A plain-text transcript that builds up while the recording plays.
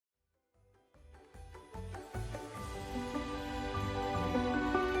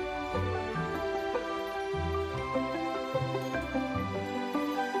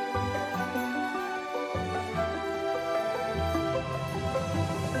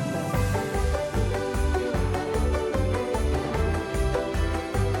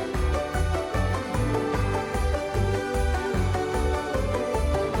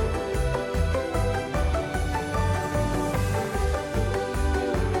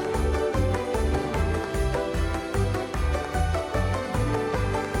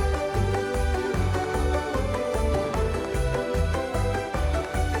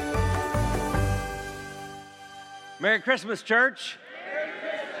Merry Christmas, church. Merry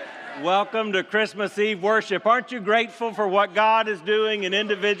Christmas. Welcome to Christmas Eve worship. Aren't you grateful for what God is doing in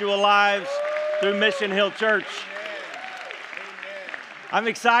individual lives through Mission Hill Church? I'm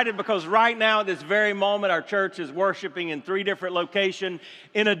excited because right now at this very moment our church is worshiping in 3 different locations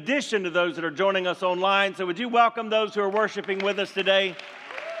in addition to those that are joining us online. So would you welcome those who are worshiping with us today?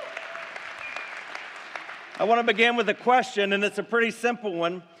 I want to begin with a question, and it's a pretty simple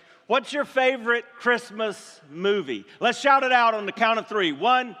one. What's your favorite Christmas movie? Let's shout it out on the count of 3.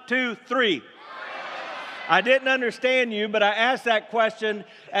 1, 2, 3. I didn't understand you, but I asked that question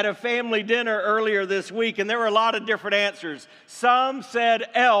at a family dinner earlier this week, and there were a lot of different answers. Some said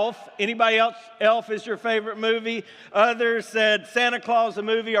Elf. Anybody else, Elf is your favorite movie? Others said Santa Claus the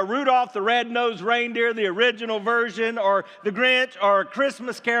movie, or Rudolph the Red-Nosed Reindeer, the original version, or The Grinch, or A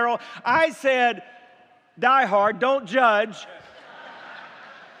Christmas Carol. I said Die Hard, don't judge.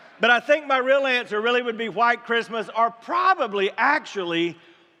 But I think my real answer really would be White Christmas, or probably actually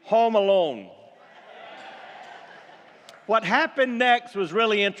Home Alone. What happened next was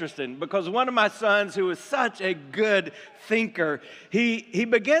really interesting because one of my sons, who was such a good thinker, he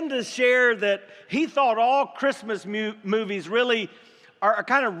began to share that he thought all Christmas movies really are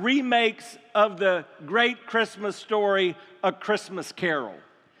kind of remakes of the great Christmas story, A Christmas Carol.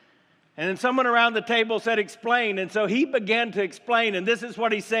 And then someone around the table said, explain. And so he began to explain, and this is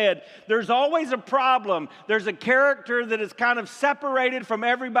what he said. There's always a problem. There's a character that is kind of separated from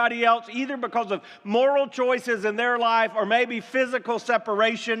everybody else, either because of moral choices in their life or maybe physical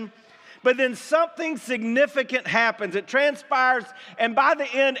separation. But then something significant happens. It transpires, and by the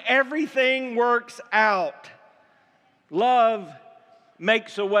end, everything works out. Love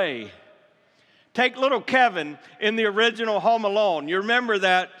makes a way. Take little Kevin in the original Home Alone. You remember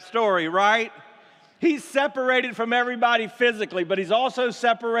that story, right? He's separated from everybody physically, but he's also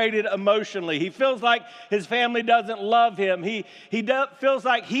separated emotionally. He feels like his family doesn't love him. He feels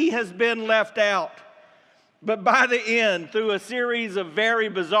like he has been left out. But by the end, through a series of very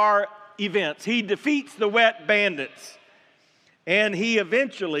bizarre events, he defeats the wet bandits. And he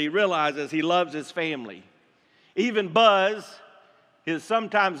eventually realizes he loves his family. Even Buzz, his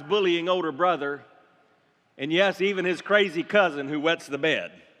sometimes bullying older brother, and yes, even his crazy cousin who wets the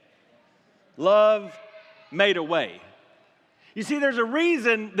bed. Love made a way. You see, there's a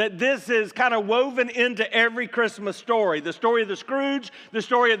reason that this is kind of woven into every Christmas story. The story of the Scrooge, the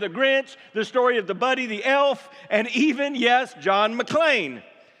story of the Grinch, the story of the Buddy the Elf, and even, yes, John McClane.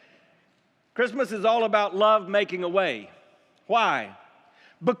 Christmas is all about love making a way. Why?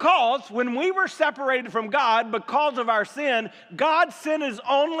 Because when we were separated from God because of our sin, God sent His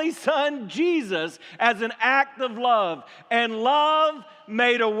only Son, Jesus, as an act of love. And love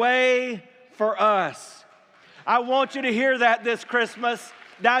made a way for us. I want you to hear that this Christmas.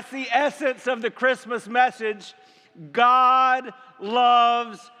 That's the essence of the Christmas message. God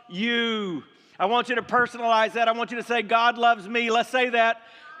loves you. I want you to personalize that. I want you to say, God loves me. Let's say that.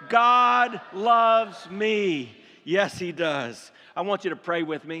 God loves me. Yes, He does. I want you to pray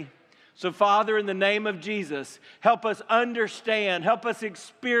with me. So, Father, in the name of Jesus, help us understand, help us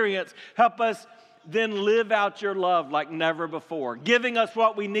experience, help us then live out your love like never before, giving us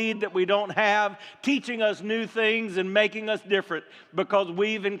what we need that we don't have, teaching us new things and making us different because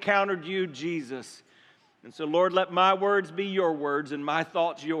we've encountered you, Jesus. And so, Lord, let my words be your words and my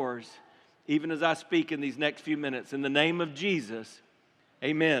thoughts yours, even as I speak in these next few minutes. In the name of Jesus,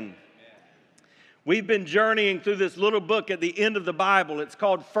 amen. We've been journeying through this little book at the end of the Bible. It's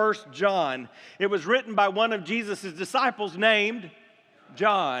called 1 John. It was written by one of Jesus' disciples named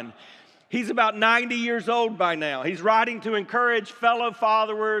John. He's about 90 years old by now. He's writing to encourage fellow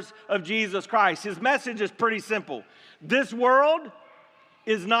followers of Jesus Christ. His message is pretty simple. This world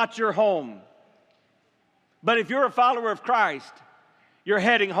is not your home. But if you're a follower of Christ, you're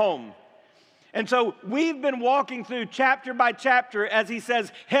heading home. And so we've been walking through chapter by chapter as he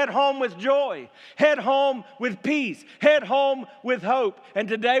says, head home with joy, head home with peace, head home with hope. And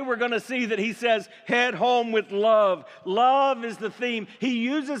today we're going to see that he says, head home with love. Love is the theme. He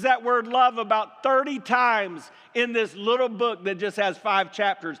uses that word love about 30 times in this little book that just has 5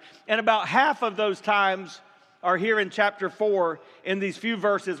 chapters. And about half of those times are here in chapter 4 in these few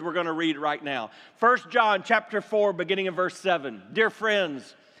verses we're going to read right now. 1 John chapter 4, beginning in verse 7. Dear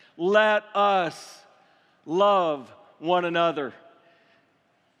friends, let us love one another.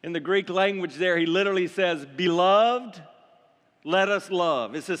 In the Greek language there, he literally says, beloved, let us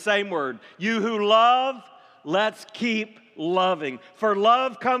love. It's the same word. You who love, let's keep loving. For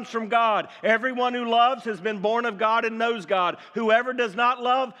love comes from God. Everyone who loves has been born of God and knows God. Whoever does not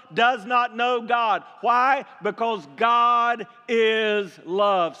love does not know God. Why? Because God is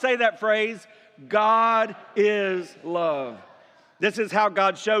love. Say that phrase. God is love. This is how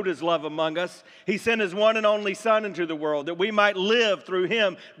God showed his love among us. He sent his one and only Son into the world that we might live through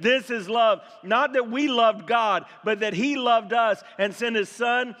him. This is love. Not that we loved God, but that he loved us and sent his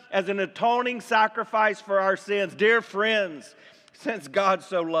Son as an atoning sacrifice for our sins. Dear friends, since God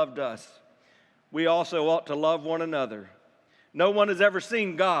so loved us, we also ought to love one another. No one has ever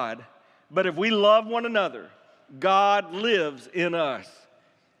seen God, but if we love one another, God lives in us,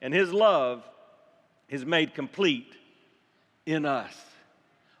 and his love is made complete in us.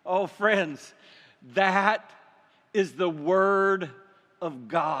 Oh, friends, that is the Word of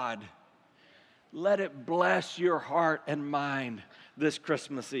God. Let it bless your heart and mind this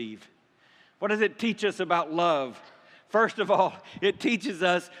Christmas Eve. What does it teach us about love? First of all, it teaches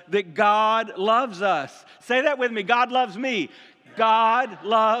us that God loves us. Say that with me. God loves me. God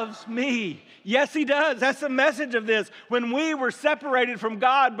loves me. Yes, he does. That's the message of this. When we were separated from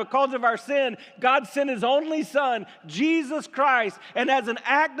God because of our sin, God sent his only Son, Jesus Christ, and as an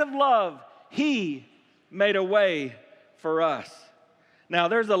act of love, he made a way for us. Now,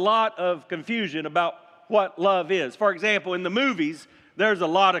 there's a lot of confusion about what love is. For example, in the movies, there's a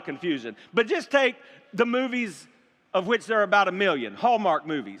lot of confusion. But just take the movies of which there are about 1 million, Hallmark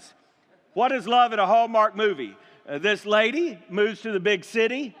movies. What is love in a Hallmark movie? This lady moves to the big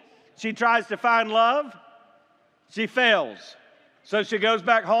city. She tries to find love. She fails. So she goes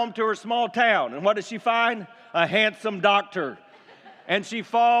back home to her small town. And what does she find? A handsome doctor. And she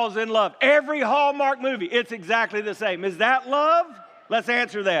falls in love. Every Hallmark movie, it's exactly the same. Is that love? Let's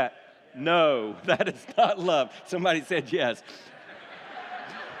answer that. No, that is not love. Somebody said yes.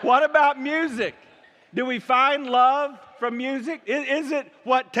 What about music? Do we find love from music? Is it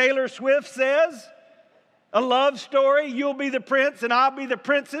what Taylor Swift says? A love story, you'll be the prince and I'll be the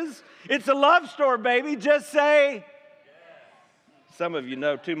princess. It's a love story, baby. Just say, some of you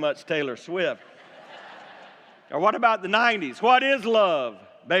know too much Taylor Swift. Or what about the 90s? What is love?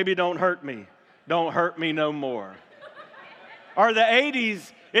 Baby, don't hurt me. Don't hurt me no more. Or the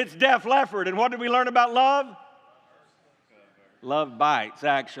 80s, it's Def Leppard. And what did we learn about love? Love bites,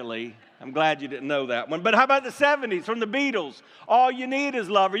 actually. I'm glad you didn't know that one. But how about the 70s from the Beatles? All you need is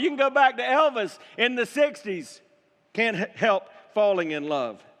love. Or you can go back to Elvis in the 60s. Can't help falling in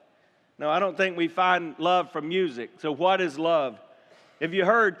love. No, I don't think we find love from music. So what is love? If you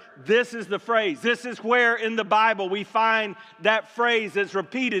heard, this is the phrase. This is where in the Bible we find that phrase that's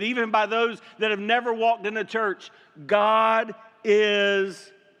repeated, even by those that have never walked in a church. God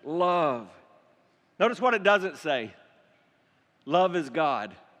is love. Notice what it doesn't say. Love is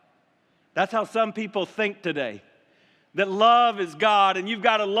God. That's how some people think today. That love is God and you've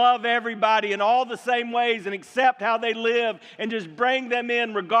got to love everybody in all the same ways and accept how they live and just bring them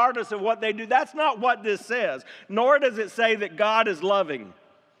in regardless of what they do. That's not what this says. Nor does it say that God is loving,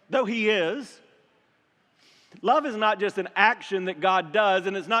 though he is. Love is not just an action that God does,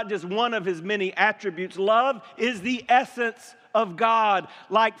 and it's not just one of his many attributes. Love is the essence of God.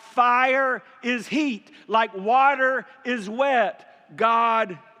 Like fire is heat, like water is wet,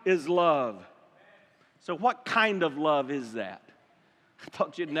 God is love. So what kind of love is that? I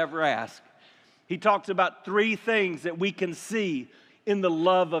thought you'd never ask. He talks about 3 things that we can see in the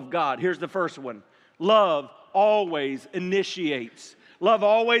love of God. Here's the first one. Love always initiates. Love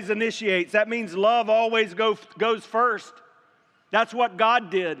always initiates. That means love always goes first. That's what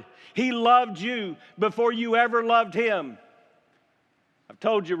God did. He loved you before you ever loved him. I've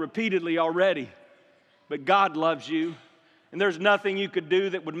told you repeatedly already, but God loves you. And there's nothing you could do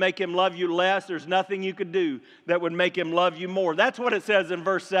that would make him love you less. There's nothing you could do that would make him love you more. That's what it says in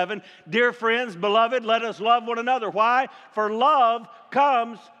verse 7. Dear friends, beloved, let us love one another. Why? For love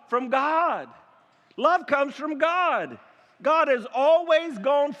comes from God. Love comes from God. God has always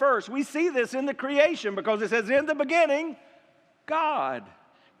gone first. We see this in the creation because it says in the beginning, God.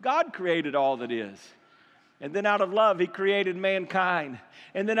 God created all that is. And then out of love, he created mankind.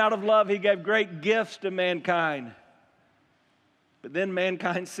 And then out of love, he gave great gifts to mankind. But then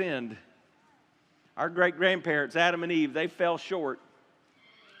mankind sinned. Our great-grandparents, Adam and Eve, they fell short.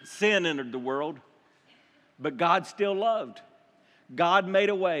 Sin entered the world, but God still loved. God made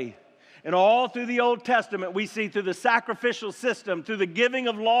a way. And all through the Old Testament, we see through the sacrificial system, through the giving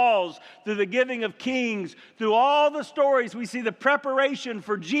of laws, through the giving of kings, through all the stories, we see the preparation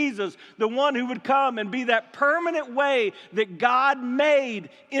for Jesus, the one who would come and be that permanent way that God made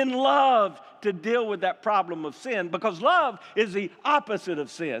in love to deal with that problem of sin. Because love is the opposite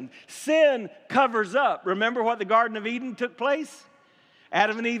of sin. Sin covers up. Remember what the Garden of Eden took place?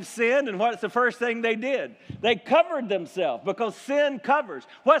 Adam and Eve sinned, and what's the first thing they did? They covered themselves because sin covers.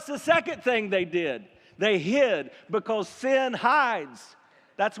 What's the second thing they did? They hid because sin hides.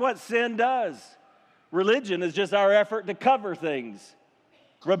 That's what sin does. Religion is just our effort to cover things.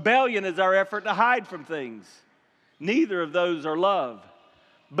 Rebellion is our effort to hide from things. Neither of those are love.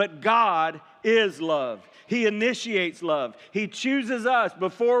 But God is love. He initiates love. He chooses us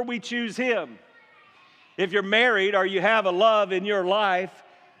before we choose Him. If you're married or you have a love in your life,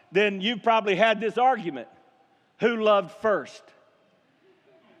 then you've probably had this argument. Who loved first?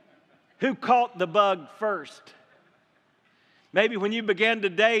 Who caught the bug first? Maybe when you began to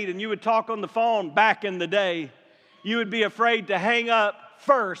date and you would talk on the phone back in the day, you would be afraid to hang up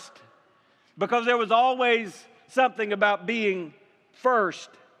first because there was always something about being first.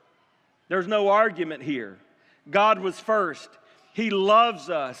 There's no argument here. God was first. He loves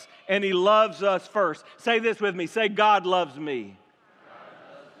us, and He loves us first. Say this with me. Say, God loves me.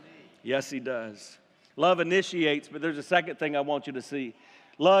 God loves me. Yes, He does. Love initiates, but there's a second thing I want you to see.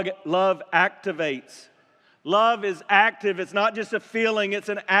 Love activates. Love is active. It's not just a feeling, it's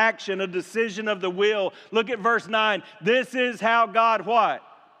an action, a decision of the will. Look at verse 9. This is how God what?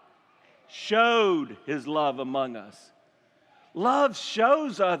 Showed His love among us. Love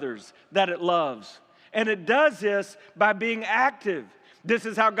shows others that it loves. And it does this by being active. This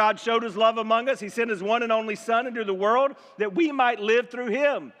is how God showed His love among us. He sent His one and only Son into the world that we might live through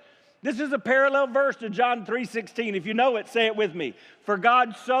Him. This is a parallel verse to John 3:16. If you know it, say it with me. For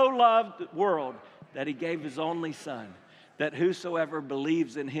God so loved the world that He gave His only Son, that whosoever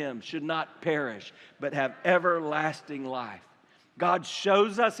believes in Him should not perish, but have everlasting life. God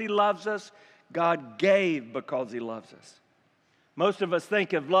shows us He loves us. God gave because He loves us. Most of us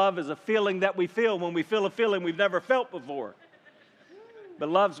think of love as a feeling that we feel when we feel a feeling we've never felt before. But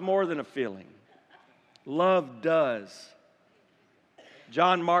love's more than a feeling. Love does.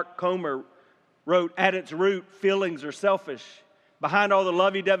 John Mark Comer wrote, at its root, feelings are selfish. Behind all the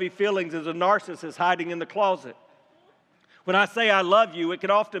lovey-dovey feelings is a narcissist hiding in the closet. When I say I love you, it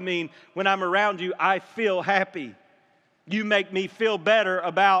can often mean when I'm around you, I feel happy. You make me feel better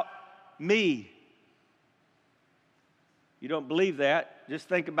about me. You don't believe that? Just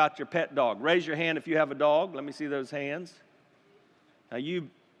think about your pet dog. Raise your hand if you have a dog. Let me see those hands. Now you,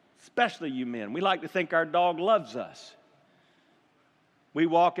 especially you men, we like to think our dog loves us. We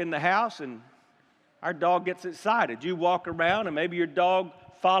walk in the house and our dog gets excited. You walk around and maybe your dog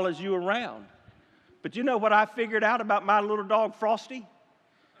follows you around. But you know what I figured out about my little dog, Frosty?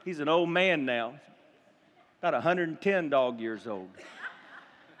 He's an old man now, about 110 dog years old.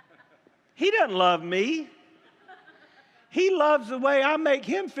 He doesn't love me. He loves the way I make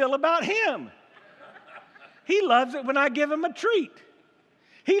him feel about him. He loves it when I give him a treat.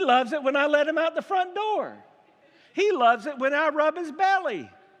 He loves it when I let him out the front door. He loves it when I rub his belly.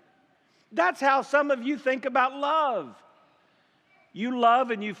 That's how some of you think about love. You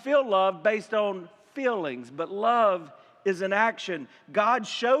love and you feel love based on feelings, but love is an action. God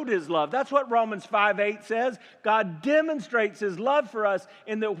showed His love. That's what Romans 5:8 says. God demonstrates His love for us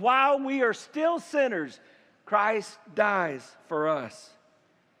in that while we are still sinners, Christ dies for us.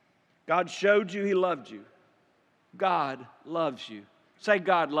 God showed you He loved you. God loves you. Say,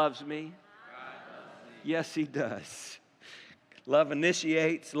 God loves me. God loves me. Yes, He does. Love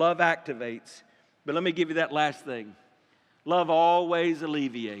initiates, love activates. But let me give you that last thing. Love always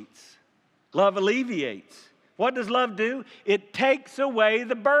alleviates. Love alleviates. What does love do? It takes away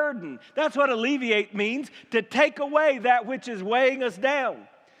the burden. That's what alleviate means, to take away that which is weighing us down.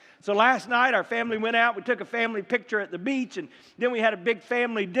 So last night, our family went out. We took a family picture at the beach, and then we had a big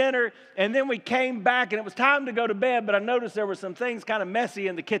family dinner, and then we came back, and it was time to go to bed, but I noticed there were some things kind of messy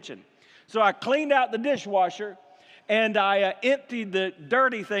in the kitchen. So I cleaned out the dishwasher, and I emptied the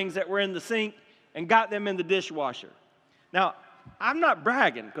dirty things that were in the sink and got them in the dishwasher. Now, I'm not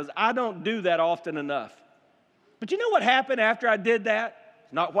bragging, because I don't do that often enough. But you know what happened after I did that?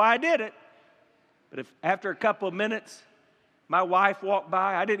 It's not why I did it, but after a couple of minutes, my wife walked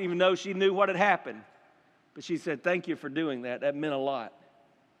by. I didn't even know she knew what had happened. But she said, thank you for doing that. That meant a lot.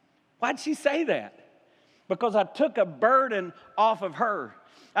 Why'd she say that? Because I took a burden off of her.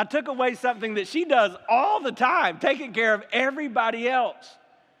 I took away something that she does all the time, taking care of everybody else.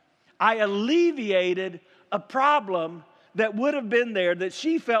 I alleviated a problem that would have been there that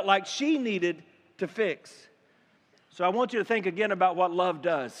she felt like she needed to fix. So I want you to think again about what love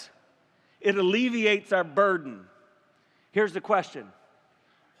does. It alleviates our burden. Here's the question.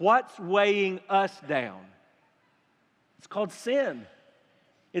 What's weighing us down? It's called sin.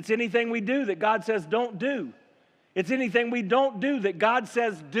 It's anything we do that God says don't do. It's anything we don't do that God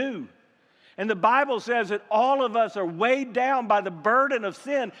says do. And the Bible says that all of us are weighed down by the burden of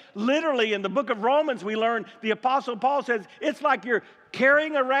sin. Literally, in the book of Romans, we learn the Apostle Paul says it's like you're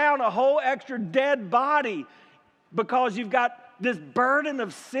carrying around a whole extra dead body because you've got this burden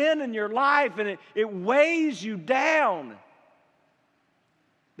of sin in your life and it weighs you down.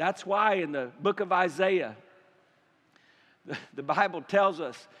 That's why in the book of Isaiah, the Bible tells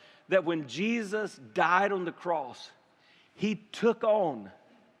us that when Jesus died on the cross, he took on,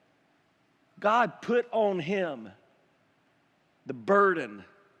 God put on him the burden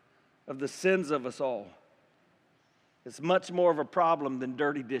of the sins of us all. It's much more of a problem than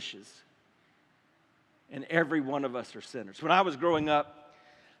dirty dishes. And every one of us are sinners. When I was growing up,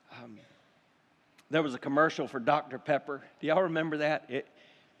 there was a commercial for Dr. Pepper. Do y'all remember that?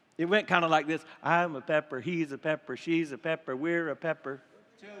 It went kind of like this. I'm a pepper, he's a pepper, she's a pepper, we're a pepper.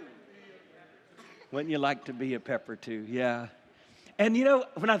 Wouldn't you like to be a pepper too? Yeah. And you know,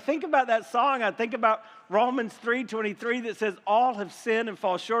 when I think about that song, I think about Romans 3:23 that says, all have sinned and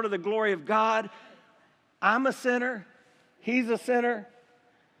fall short of the glory of God. I'm a sinner. He's a sinner.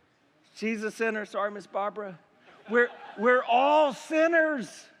 She's a sinner. Sorry, Miss Barbara. We're all sinners.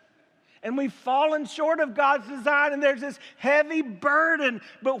 And we've fallen short of God's design, and there's this heavy burden.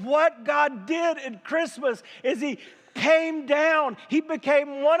 But what God did at Christmas is he came down. He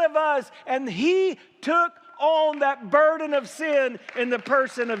became one of us, and he took on that burden of sin in the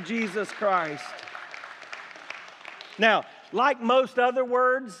person of Jesus Christ. Now, like most other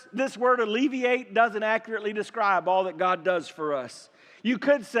words, this word alleviate doesn't accurately describe all that God does for us. You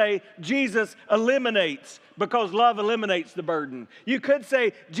could say Jesus eliminates because love eliminates the burden. You could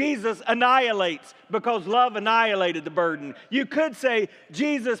say Jesus annihilates because love annihilated the burden. You could say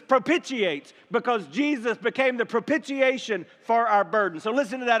Jesus propitiates because Jesus became the propitiation for our burden. So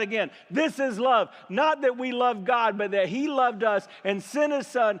listen to that again. This is love. Not that we love God, but that he loved us and sent his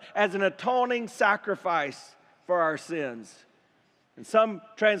son as an atoning sacrifice for our sins. In some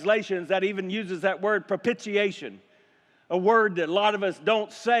translations, that even uses that word propitiation, a word that a lot of us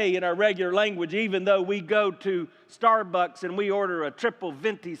don't say in our regular language, even though we go to Starbucks and we order a triple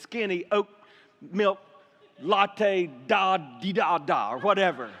venti skinny oat milk latte or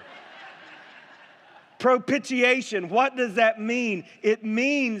whatever. Propitiation, what does that mean? It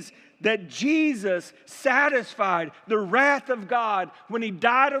means that Jesus satisfied the wrath of God when he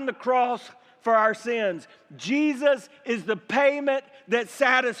died on the cross for our sins. Jesus is the payment that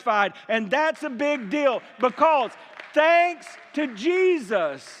satisfied. And that's a big deal because thanks to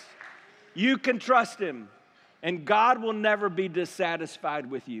Jesus, you can trust him. And God will never be dissatisfied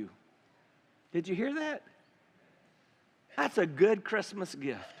with you. Did you hear that? That's a good Christmas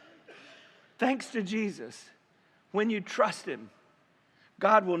gift. Thanks to Jesus, when you trust him,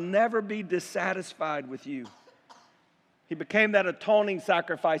 God will never be dissatisfied with you. He became that atoning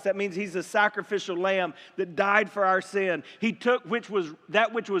sacrifice. That means he's a sacrificial lamb that died for our sin. He took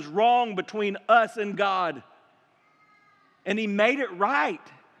that which was wrong between us and God, and he made it right.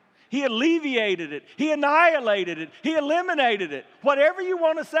 He alleviated it. He annihilated it. He eliminated it. Whatever you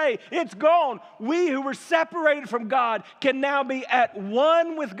want to say, it's gone. We who were separated from God can now be at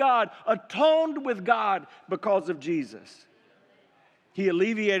one with God, atoned with God because of Jesus. He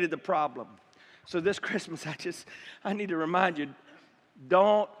alleviated the problem. So this Christmas, I need to remind you,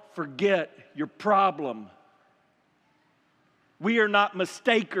 don't forget your problem. We are not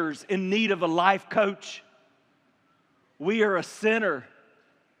mistakers in need of a life coach. We are a sinner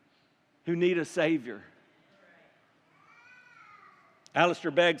who need a Savior. Alistair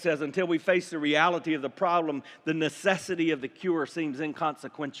Begg says, until we face the reality of the problem, the necessity of the cure seems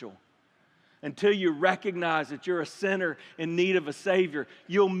inconsequential. Until you recognize that you're a sinner in need of a Savior,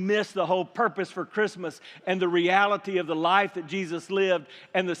 you'll miss the whole purpose for Christmas and the reality of the life that Jesus lived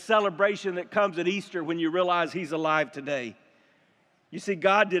and the celebration that comes at Easter when you realize he's alive today. You see,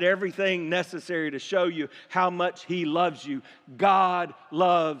 God did everything necessary to show you how much he loves you. God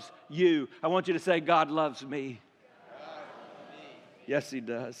loves you. I want you to say, God loves me. God loves me. Yes, he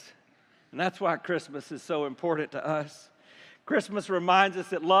does. And that's why Christmas is so important to us. Christmas reminds us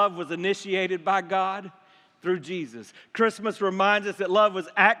that love was initiated by God through Jesus. Christmas reminds us that love was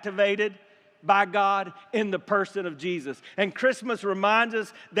activated by God in the person of Jesus. And Christmas reminds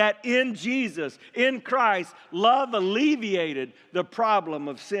us that in Jesus, in Christ, love alleviated the problem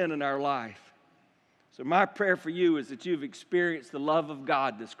of sin in our life. So my prayer for you is that you've experienced the love of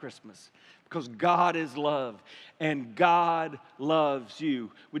God this Christmas, because God is love and God loves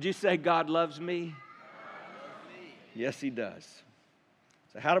you. Would you say, God loves me? Yes, he does.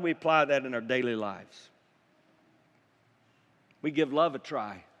 So how do we apply that in our daily lives? We give love a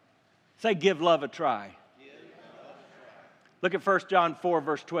try. Say, give love a try. Look at 1 John 4,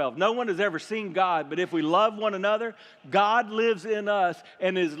 verse 12. No one has ever seen God, but if we love one another, God lives in us,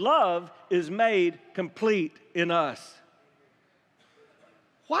 and his love is made complete in us.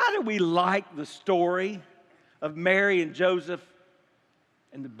 Why do we like the story of Mary and Joseph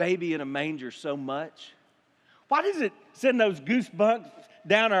and the baby in a manger so much? Why does it send those goosebumps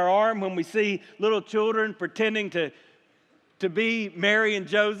down our arm when we see little children pretending to be Mary and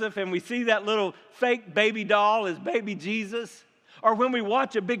Joseph, and we see that little fake baby doll as baby Jesus? Or when we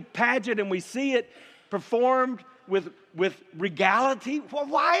watch a big pageant and we see it performed with regality? Well,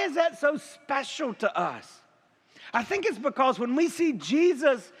 why is that so special to us? I think it's because when we see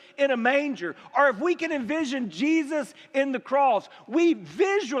Jesus in a manger, or if we can envision Jesus in the cross, we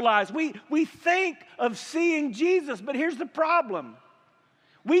visualize, we think of seeing Jesus. But here's the problem.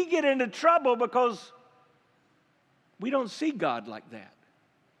 We get into trouble because we don't see God like that.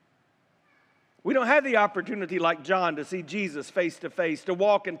 We don't have the opportunity like John to see Jesus face to face, to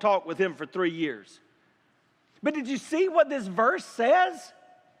walk and talk with him for 3 years. But did you see what this verse says?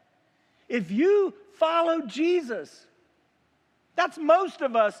 If you follow Jesus, that's most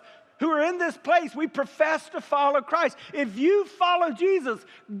of us who are in this place. We profess to follow Christ. If you follow Jesus,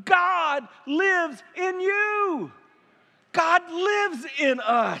 God lives in you. God lives in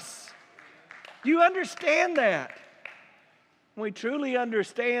us. Do you understand that? When we truly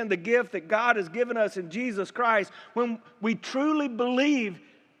understand the gift that God has given us in Jesus Christ, when we truly believe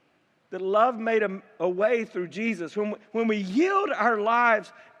that love made a way through Jesus, when we yield our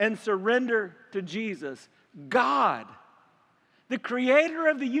lives and surrender to Jesus, God, the creator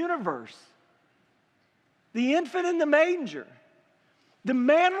of the universe, the infant in the manger, the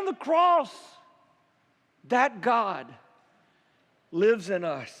man on the cross, that God lives in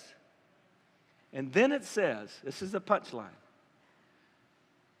us. And then it says, this is the punchline.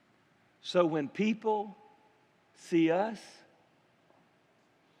 So when people see us,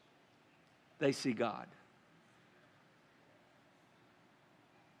 they see God.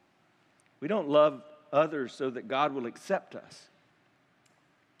 We don't love others so that God will accept us.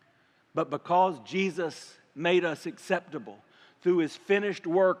 But because Jesus made us acceptable through his finished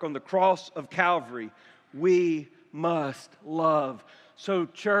work on the cross of Calvary, we must love. So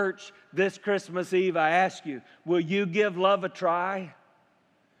church, this Christmas Eve, I ask you, will you give love a try?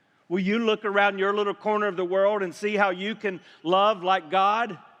 Will you look around your little corner of the world and see how you can love like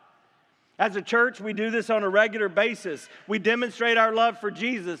God? As a church, we do this on a regular basis. We demonstrate our love for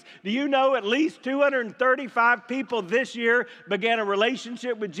Jesus. Do you know at least 235 people this year began a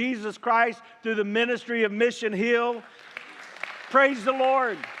relationship with Jesus Christ through the ministry of Mission Hill? Praise the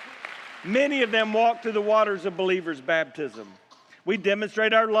Lord. Many of them walked through the waters of believers' baptism. We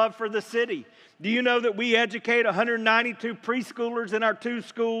demonstrate our love for the city. Do you know that we educate 192 preschoolers in our 2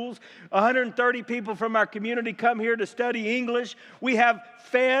 schools? 130 people from our community come here to study English. We have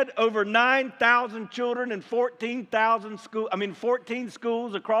fed over 9,000 children in 14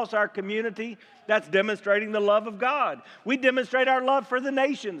 schools across our community. That's demonstrating the love of God. We demonstrate our love for the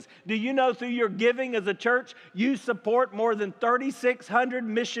nations. Do you know through your giving as a church, you support more than 3,600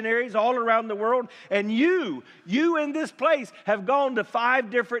 missionaries all around the world? And you in this place have gone to 5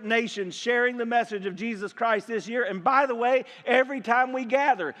 different nations sharing the message of Jesus Christ this year. And by the way, every time we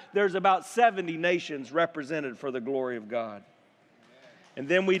gather, there's about 70 nations represented for the glory of God. And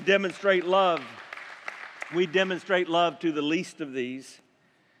then we demonstrate love. We demonstrate love to the least of these.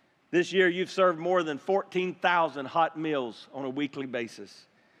 This year, you've served more than 14,000 hot meals on a weekly basis.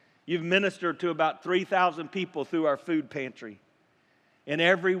 You've ministered to about 3,000 people through our food pantry. And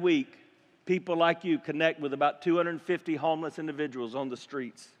every week, people like you connect with about 250 homeless individuals on the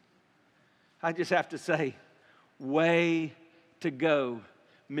streets. I just have to say, way to go,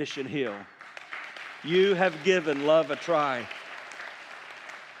 Mission Hill. You have given love a try.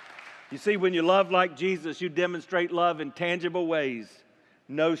 You see, when you love like Jesus, you demonstrate love in tangible ways.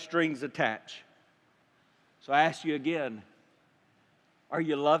 No strings attached. So I ask you again, are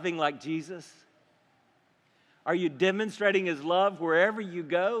you loving like Jesus? Are you demonstrating his love wherever you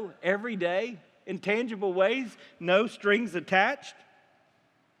go, every day, in tangible ways, no strings attached?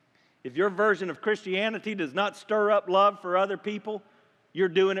 If your version of Christianity does not stir up love for other people, you're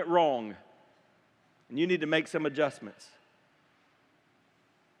doing it wrong. And you need to make some adjustments.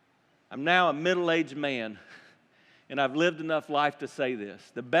 I'm now a middle-aged man. And I've lived enough life to say this.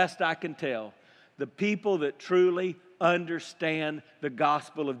 The best I can tell, the people that truly understand the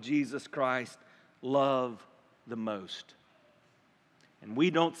gospel of Jesus Christ love the most. And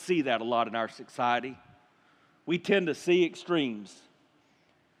we don't see that a lot in our society. We tend to see extremes.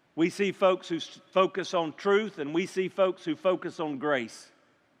 We see folks who focus on truth, and we see folks who focus on grace.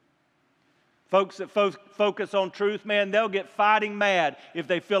 Folks that focus on truth, man, they'll get fighting mad if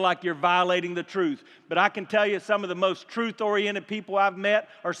they feel like you're violating the truth. But I can tell you some of the most truth-oriented people I've met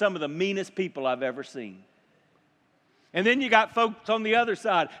are some of the meanest people I've ever seen. And then you got folks on the other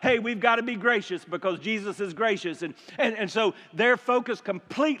side. Hey, we've got to be gracious because Jesus is gracious. And so they're focused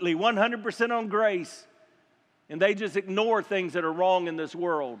completely, 100% on grace. And they just ignore things that are wrong in this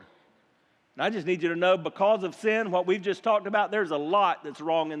world. And I just need you to know, because of sin, what we've just talked about, there's a lot that's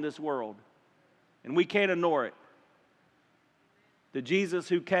wrong in this world. And we can't ignore it. The Jesus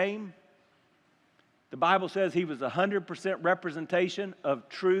who came, the Bible says he was 100% representation of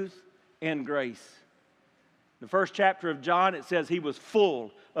truth and grace. The first chapter of John, it says he was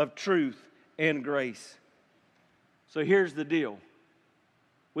full of truth and grace. So here's the deal.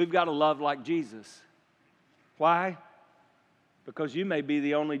 We've got to love like Jesus. Why? Because you may be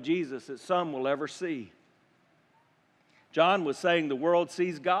the only Jesus that some will ever see. John was saying the world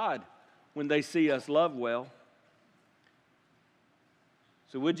sees God when they see us love well.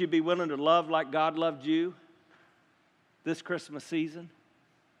 So would you be willing to love like God loved you this Christmas season?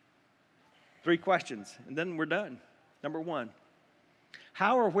 3 questions, and then we're done. Number 1,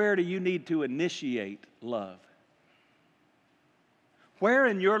 how or where do you need to initiate love? Where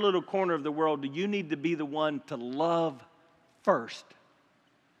in your little corner of the world do you need to be the one to love first?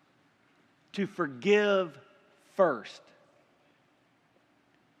 To forgive first?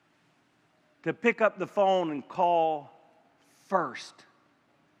 To pick up the phone and call first?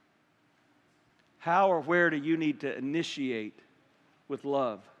 How or where do you need to initiate with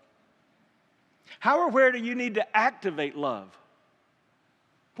love? How or where do you need to activate love?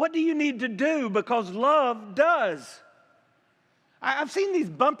 What do you need to do? Because love does. I've seen these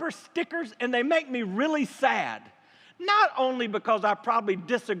bumper stickers and they make me really sad. Not only because I probably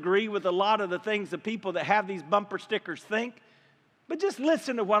disagree with a lot of the things the people that have these bumper stickers think, but just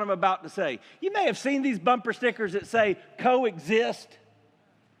listen to what I'm about to say. You may have seen these bumper stickers that say coexist.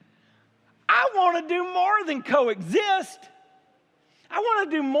 I want to do more than coexist. I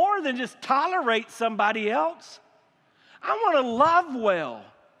want to do more than just tolerate somebody else. I want to love well.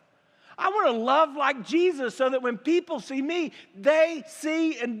 I want to love like Jesus so that when people see me, they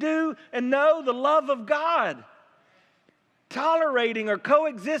see and do and know the love of God. Tolerating or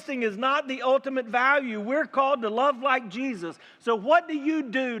coexisting is not the ultimate value. We're called to love like Jesus. So what do you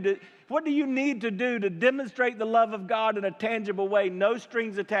need to do to demonstrate the love of God in a tangible way? No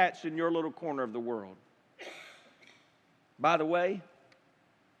strings attached in your little corner of the world. By the way,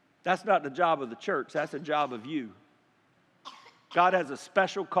 that's not the job of the church. That's the job of you. God has a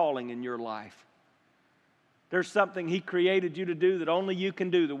special calling in your life. There's something He created you to do that only you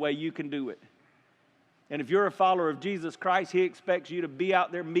can do the way you can do it. And if you're a follower of Jesus Christ, He expects you to be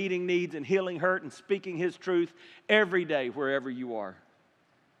out there meeting needs and healing hurt and speaking His truth every day wherever you are.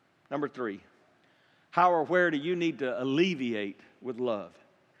 Number 3, how or where do you need to alleviate with love?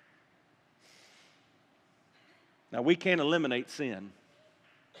 Now, we can't eliminate sin.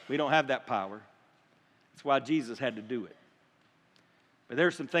 We don't have that power. That's why Jesus had to do it. But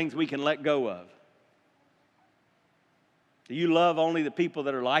there's some things we can let go of. Do you love only the people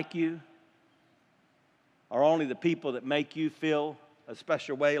that are like you? Or only the people that make you feel a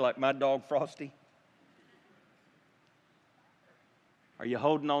special way, like my dog Frosty? Are you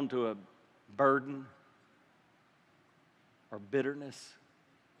holding on to a burden or bitterness?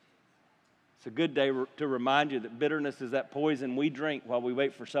 It's a good day to remind you that bitterness is that poison we drink while we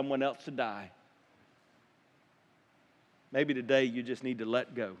wait for someone else to die. Maybe today you just need to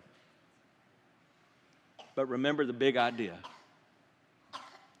let go. But remember the big idea.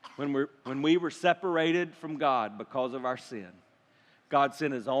 When we were separated from God because of our sin, God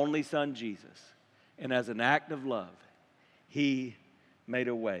sent His only Son, Jesus. And as an act of love, He made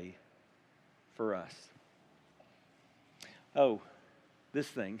a way for us. Oh, this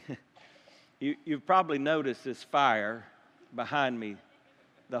thing. You've probably noticed this fire behind me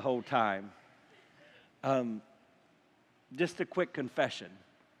the whole time. Just a quick confession.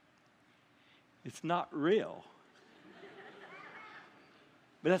 It's not real.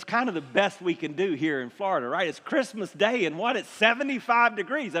 But that's kind of the best we can do here in Florida, right? It's Christmas Day, and what? It's 75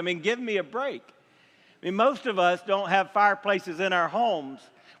 degrees. I mean, give me a break. I mean, most of us don't have fireplaces in our homes.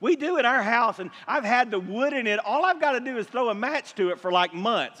 We do in our house, and I've had the wood in it. All I've got to do is throw a match to it for like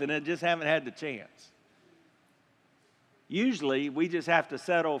months, and I just haven't had the chance. Usually, we just have to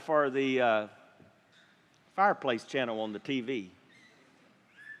settle for the fireplace channel on the TV.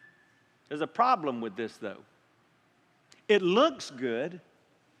 There's a problem with this, though. It looks good,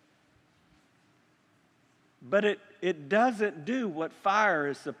 but it doesn't do what fire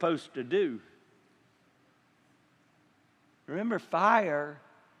is supposed to do. Remember, fire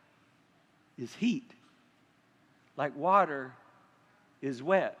is heat. Like water is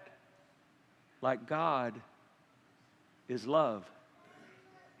wet. Like God is love.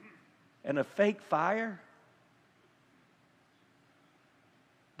 And a fake fire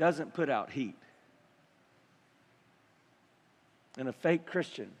doesn't put out heat. And a fake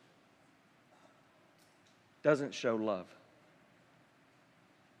Christian doesn't show love.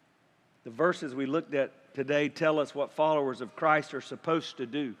 The verses we looked at today tell us what followers of Christ are supposed to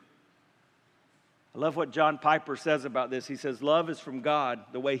do. I love what John Piper says about this. He says, love is from God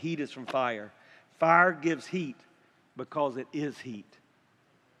the way heat is from fire. Fire gives heat because it is heat.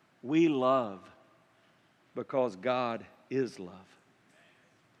 We love because God is love.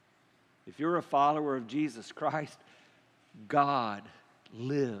 If you're a follower of Jesus Christ, God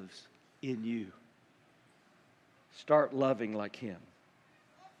lives in you. Start loving like Him.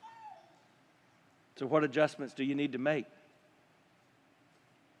 So what adjustments do you need to make?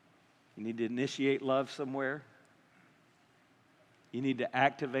 You need to initiate love somewhere. You need to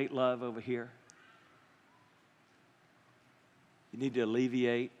activate love over here. You need to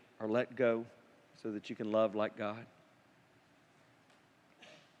alleviate or let go so that you can love like God.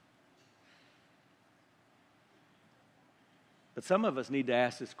 But some of us need to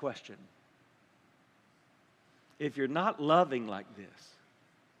ask this question. If you're not loving like this,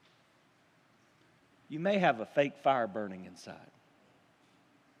 you may have a fake fire burning inside.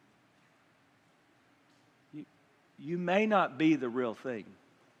 You may not be the real thing.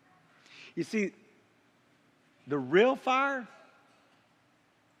 You see, the real fire,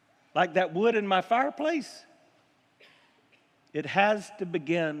 like that wood in my fireplace, it has to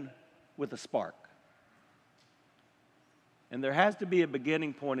begin with a spark. And there has to be a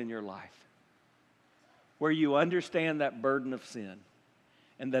beginning point in your life where you understand that burden of sin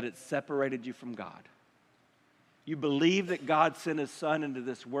and that it's separated you from God. You believe that God sent His Son into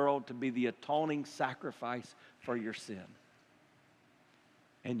this world to be the atoning sacrifice for your sin.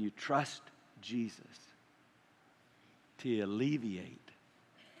 And you trust Jesus to alleviate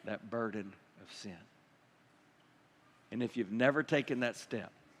that burden of sin. And if you've never taken that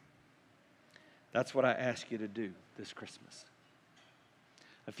step, that's what I ask you to do this Christmas.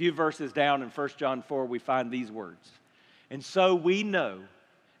 A few verses down in 1 John 4, we find these words. And so we know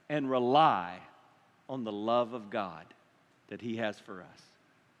and rely on the love of God that He has for us.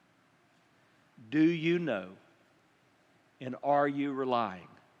 Do you know and are you relying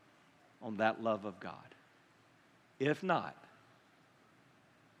on that love of God? If not,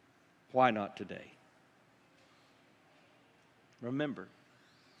 why not today? Remember,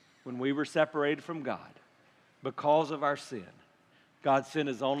 when we were separated from God because of our sin, God sent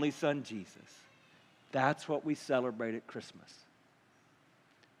His only Son, Jesus. That's what we celebrate at Christmas.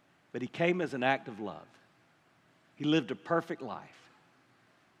 But He came as an act of love. He lived a perfect life.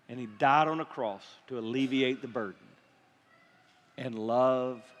 And He died on a cross to alleviate the burden. And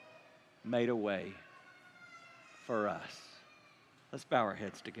love made a way for us. Let's bow our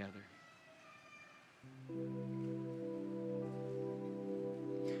heads together.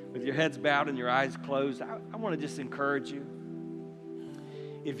 With your heads bowed and your eyes closed, I want to just encourage you.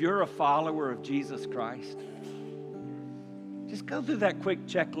 If you're a follower of Jesus Christ, just go through that quick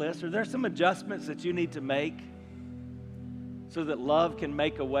checklist. Are there some adjustments that you need to make so that love can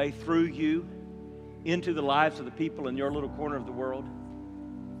make a way through you into the lives of the people in your little corner of the world?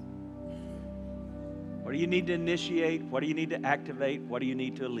 What do you need to initiate? What do you need to activate? What do you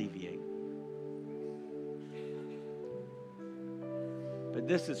need to alleviate? But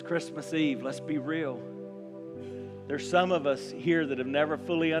this is Christmas Eve. Let's be real. There's some of us here that have never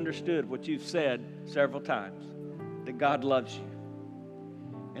fully understood what you've said several times, that God loves you,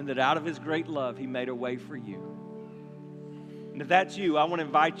 and that out of His great love, He made a way for you. And if that's you, I want to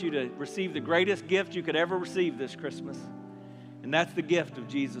invite you to receive the greatest gift you could ever receive this Christmas, and that's the gift of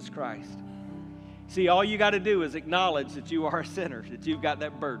Jesus Christ. See, all you got to do is acknowledge that you are a sinner, that you've got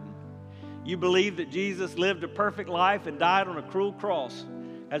that burden. You believe that Jesus lived a perfect life and died on a cruel cross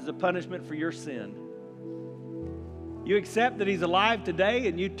as the punishment for your sin. You accept that He's alive today,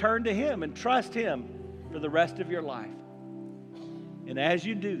 and you turn to Him and trust Him for the rest of your life. And as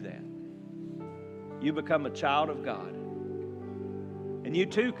you do that, you become a child of God. And you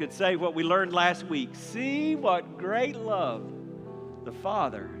too could say what we learned last week. See what great love the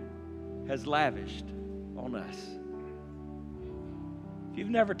Father has lavished on us. If you've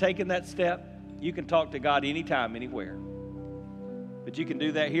never taken that step, you can talk to God anytime, anywhere. But you can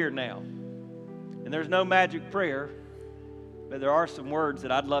do that here now. And there's no magic prayer, but there are some words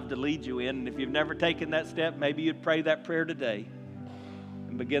that I'd love to lead you in. And if you've never taken that step, maybe you'd pray that prayer today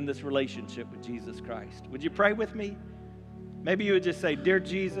and begin this relationship with Jesus Christ. Would you pray with me? Maybe you would just say, Dear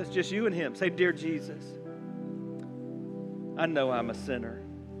Jesus, just you and Him. Say, Dear Jesus, I know I'm a sinner.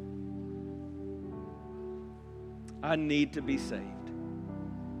 I need to be saved.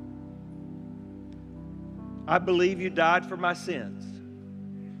 I believe you died for my sins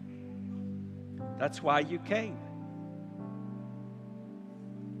That's why you came.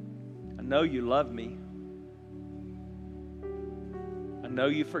 I know you love me. I know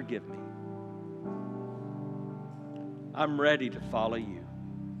you forgive me. I'm ready to follow you.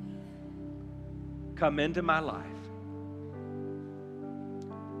 Come into my life.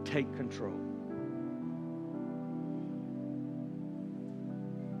 Take control.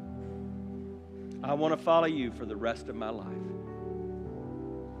 I want to follow you for the rest of my life.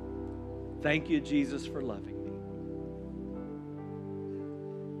 Thank you, Jesus, for loving me.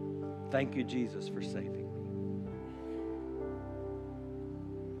 Thank you, Jesus, for saving me.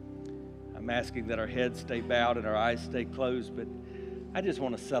 I'm asking that our heads stay bowed and our eyes stay closed, but I just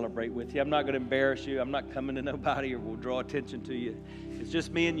want to celebrate with you. I'm not going to embarrass you. I'm not coming to nobody or will draw attention to you. It's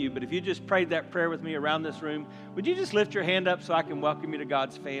just me and you. But if you just prayed that prayer with me around this room, would you just lift your hand up so I can welcome you to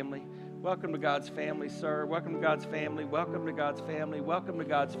God's family? Welcome to God's family, sir. Welcome to God's family. Welcome to God's family. Welcome to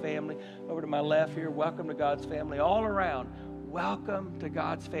God's family. Over to my left here, welcome to God's family. All around, welcome to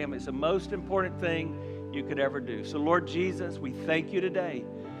God's family. It's the most important thing you could ever do. So, Lord Jesus, we thank you today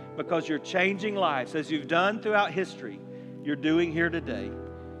because you're changing lives as you've done throughout history. You're doing here today.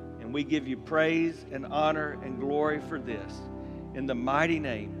 And we give you praise and honor and glory for this. In the mighty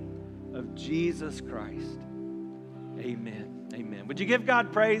name of Jesus Christ. Amen. Amen. Would you give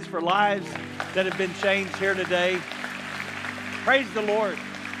God praise for lives that have been changed here today? Praise the Lord.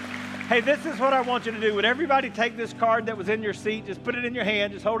 Hey, this is what I want you to do. Would everybody take this card that was in your seat? Just put it in your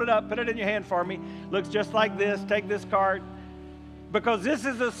hand. Just hold it up. Put it in your hand for me. Looks just like this. Take this card. Because this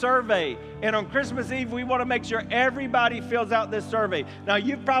is a survey. And on Christmas Eve, we want to make sure everybody fills out this survey. Now,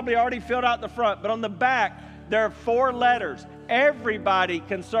 you've probably already filled out the front, but on the back, there are 4 letters. Everybody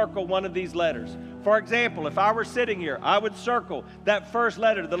can circle one of these letters. For example, if I were sitting here, I would circle that first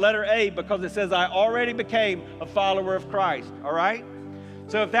letter, the letter A, because it says I already became a follower of Christ, all right?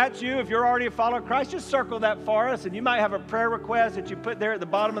 So if that's you, if you're already a follower of Christ, just circle that for us, and you might have a prayer request that you put there at the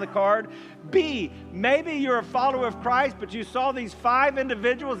bottom of the card. B, maybe you're a follower of Christ, but you saw these 5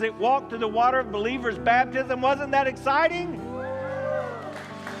 individuals that walked through the water of believers' baptism. Wasn't that exciting?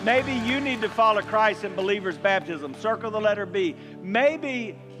 Maybe you need to follow Christ in believers' baptism. Circle the letter B.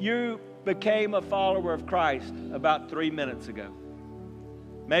 Maybe you became a follower of Christ about 3 minutes ago.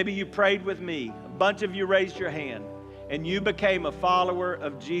 Maybe you prayed with me. A bunch of you raised your hand, and you became a follower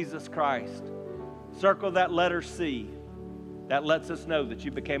of Jesus Christ. Circle that letter C. That lets us know that you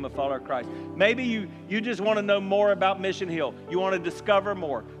became a follower of Christ. Maybe you just want to know more about Mission Hill. You want to discover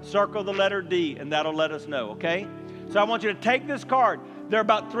more. Circle the letter D, and that'll let us know, okay? So I want you to take this card. There are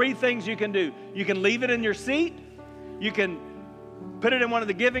about 3 things you can do. You can leave it in your seat. You can put it in one of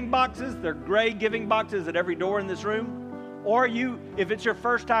the giving boxes. They're gray giving boxes at every door in this room. Or if it's your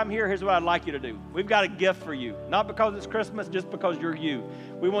first time here, here's what I'd like you to do. We've got a gift for you. Not because it's Christmas, just because you're you.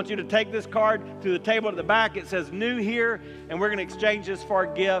 We want you to take this card to the table at the back. It says new here, and we're going to exchange this for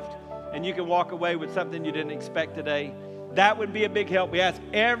a gift, and you can walk away with something you didn't expect today. That would be a big help. We ask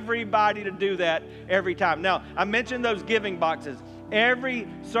everybody to do that every time. Now, I mentioned those giving boxes. Every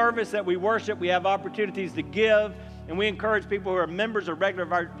service that we worship, we have opportunities to give, and we encourage people who are members or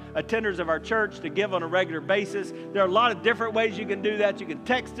regular attenders of our church to give on a regular basis. There are a lot of different ways you can do that. You can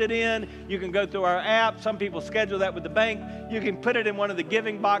text it in. You can go through our app. Some people schedule that with the bank. You can put it in one of the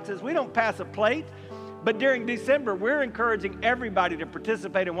giving boxes. We don't pass a plate, but during December, we're encouraging everybody to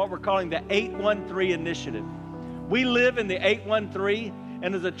participate in what we're calling the 813 initiative. We live in the 813,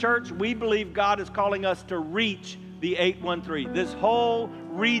 and as a church, we believe God is calling us to reach the 813, this whole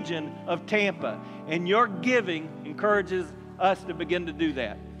region of Tampa. And your giving encourages us to begin to do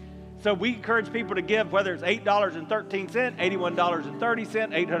that. So we encourage people to give, whether it's $8.13, $81.30,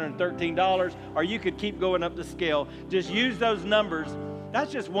 $813, or you could keep going up the scale. Just use those numbers.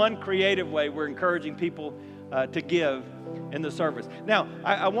 That's just one creative way we're encouraging people to give in the service. Now,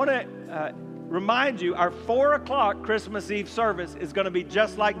 I want to remind you, our 4 o'clock Christmas Eve service is going to be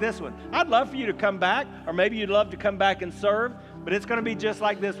just like this one. I'd love for you to come back, or maybe you'd love to come back and serve, but it's going to be just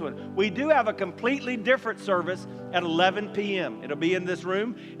like this one. We do have a completely different service at 11 p.m. It'll be in this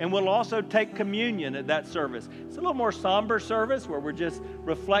room, and we'll also take communion at that service. It's a little more somber service where we're just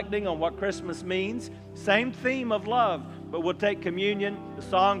reflecting on what Christmas means. Same theme of love, but we'll take communion. The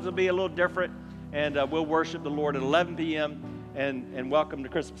songs will be a little different, and we'll worship the Lord at 11 p.m., and welcome to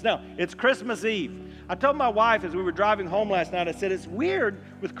Christmas. Now, it's Christmas Eve. I told my wife as we were driving home last night, I said, it's weird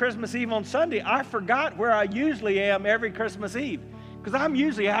with Christmas Eve on Sunday. I forgot where I usually am every Christmas Eve because I'm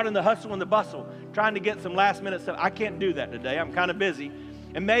usually out in the hustle and the bustle trying to get some last minute stuff. I can't do that today. I'm kind of busy.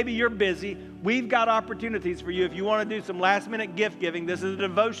 And maybe you're busy. We've got opportunities for you. If you want to do some last-minute gift giving, this is a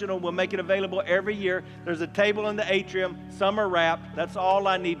devotional. We'll make it available every year. There's a table in the atrium. Some are wrapped. That's all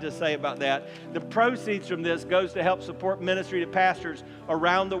I need to say about that. The proceeds from this goes to help support ministry to pastors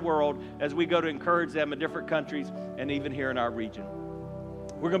around the world as we go to encourage them in different countries and even here in our region.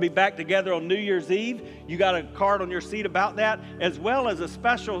 We're going to be back together on New Year's Eve. You got a card on your seat about that, as well as a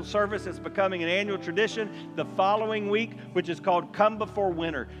special service that's becoming an annual tradition the following week, which is called Come Before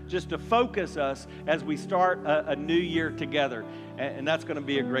Winter, just to focus us as we start a new year together. And that's going to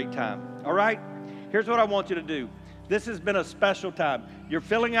be a great time. All right? Here's what I want you to do. This has been a special time. You're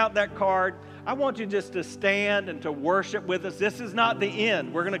filling out that card. I want you just to stand and to worship with us. This is not the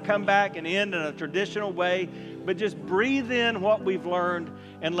end. We're going to come back and end in a traditional way, but just breathe in what we've learned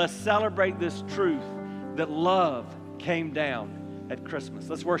and let's celebrate this truth that love came down at Christmas.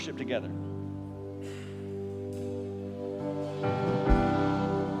 Let's worship together.